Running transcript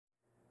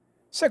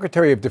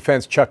Secretary of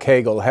Defense Chuck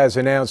Hagel has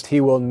announced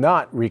he will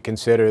not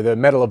reconsider the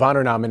Medal of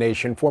Honor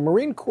nomination for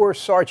Marine Corps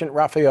Sergeant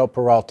Rafael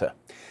Peralta.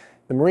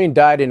 The Marine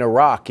died in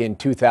Iraq in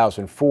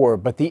 2004,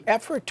 but the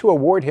effort to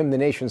award him the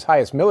nation's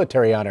highest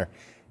military honor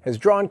has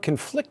drawn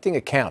conflicting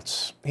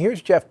accounts.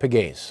 Here's Jeff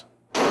Pegues.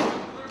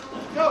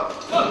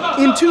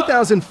 In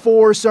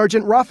 2004,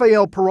 Sergeant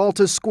Rafael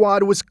Peralta's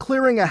squad was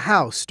clearing a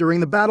house during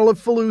the Battle of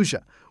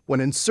Fallujah. When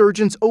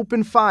insurgents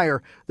opened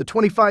fire, the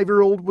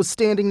 25-year-old was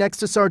standing next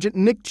to Sergeant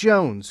Nick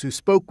Jones, who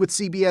spoke with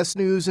CBS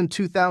News in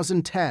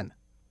 2010.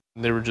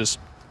 They were just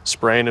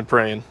spraying and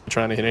praying,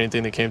 trying to hit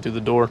anything that came through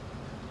the door,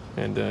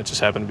 and it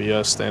just happened to be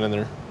us standing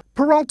there.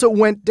 Peralta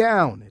went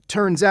down. It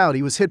turns out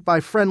he was hit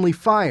by friendly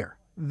fire.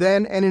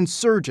 Then an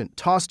insurgent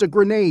tossed a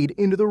grenade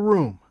into the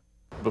room.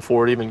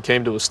 Before it even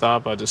came to a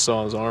stop, I just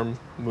saw his arm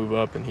move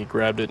up, and he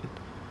grabbed it and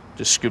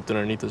just scooped it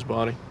underneath his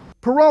body.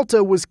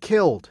 Peralta was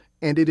killed.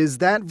 And it is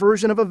that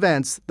version of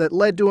events that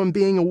led to him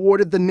being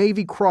awarded the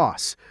Navy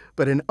Cross.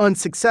 But an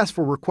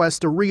unsuccessful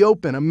request to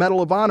reopen a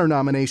Medal of Honor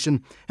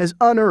nomination has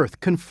unearthed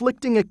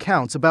conflicting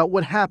accounts about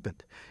what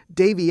happened.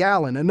 Davy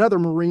Allen, another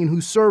Marine who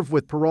served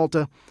with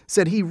Peralta,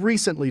 said he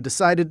recently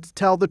decided to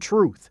tell the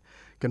truth,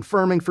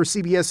 confirming for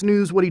CBS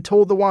News what he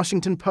told the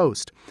Washington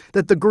Post,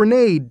 that the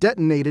grenade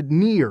detonated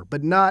near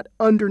but not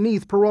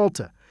underneath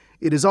Peralta.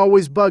 It has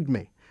always bugged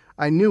me.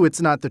 I knew it's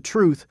not the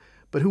truth,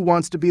 but who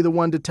wants to be the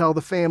one to tell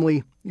the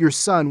family, your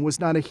son was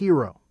not a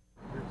hero?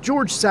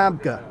 George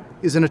Sabka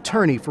is an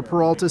attorney for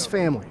Peralta's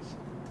family.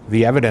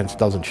 The evidence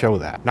doesn't show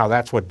that. Now,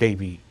 that's what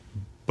Davy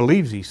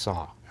believes he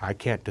saw. I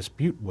can't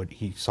dispute what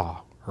he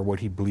saw or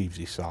what he believes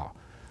he saw.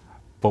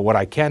 But what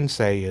I can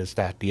say is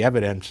that the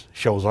evidence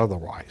shows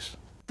otherwise.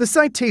 The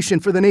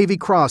citation for the Navy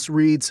Cross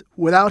reads,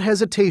 "Without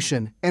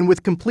hesitation and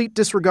with complete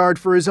disregard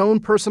for his own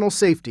personal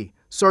safety,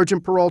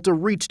 Sergeant Peralta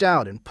reached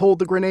out and pulled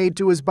the grenade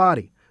to his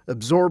body,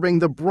 absorbing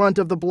the brunt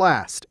of the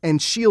blast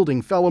and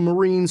shielding fellow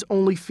Marines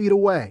only feet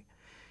away.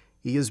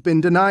 He has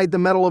been denied the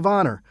Medal of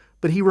Honor,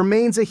 but he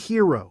remains a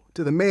hero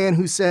to the man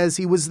who says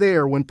he was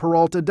there when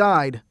Peralta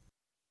died."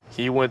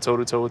 He went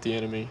toe-to-toe with the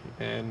enemy,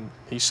 and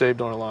he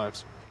saved our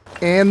lives.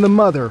 And the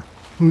mother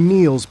who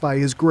kneels by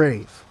his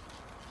grave.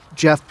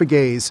 Jeff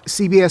Pegues,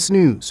 CBS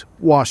News,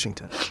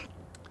 Washington.